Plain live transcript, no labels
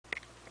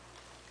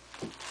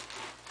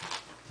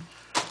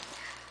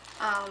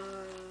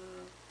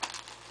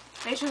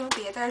没什么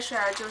别的事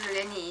儿，就是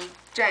给你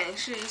展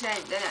示一下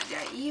你的2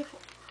件衣服。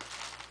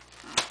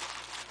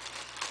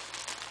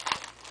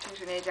这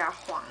是那件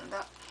黄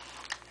的，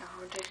然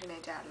后这是那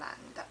件蓝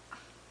的，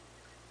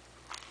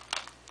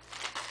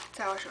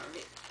在我手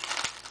里。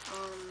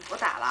我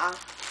打了啊。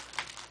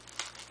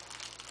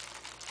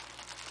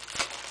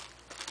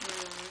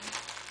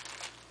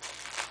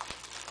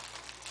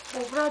我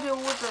不知道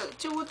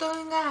这屋灯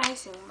应该还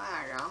行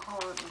吧，然后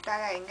你大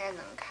概应该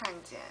能看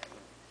见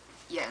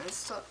颜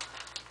色，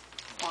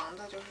黄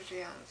的就是这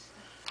样子。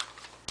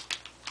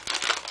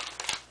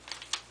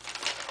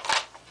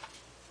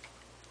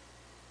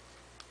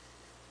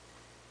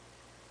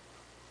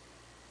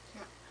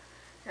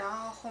然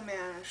后后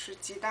面是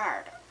系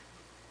带的，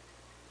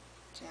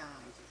这样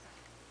子，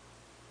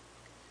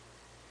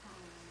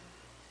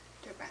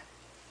对吧？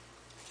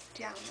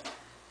这样的，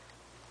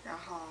然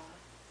后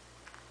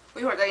我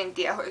一会儿再给你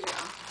叠回去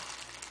啊。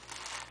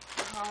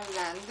然后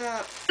蓝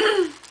的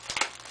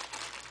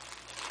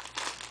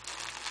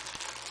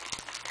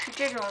是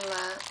这种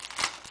蓝，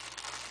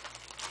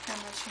看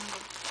得清吗？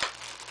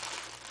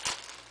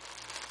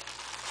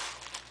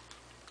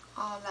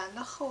哦，蓝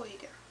的厚一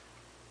点，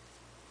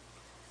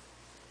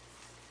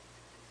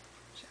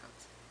这样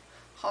子，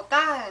好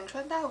大呀！你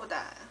穿大不大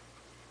呀？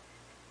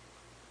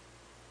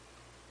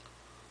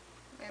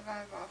没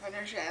办法，反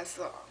正是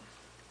S 了，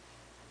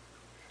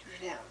就是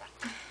这样吧。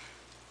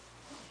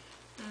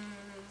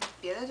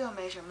别的就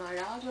没什么，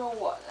然后就是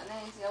我的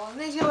那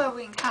些我也不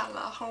给你看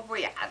了，齁不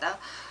雅的，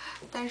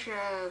但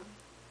是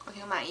我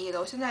挺满意的。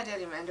我现在这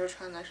里面就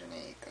穿的是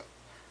那个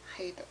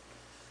黑的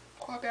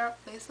花边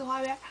蕾丝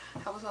花边，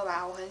还不错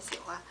吧？我很喜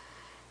欢。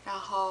然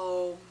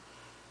后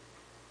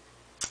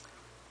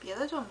别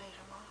的就没什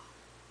么了。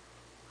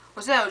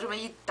我现在有这么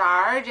一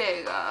沓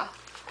这个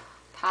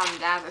他们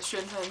家的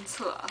宣传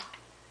册，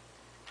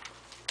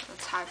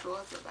擦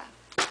桌子吧。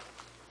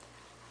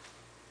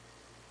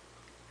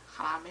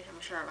好啦，没什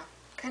么事儿了。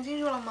看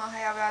清楚了吗？还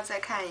要不要再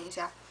看一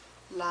下？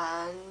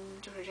蓝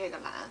就是这个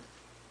蓝，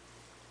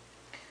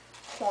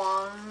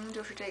黄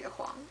就是这个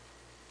黄。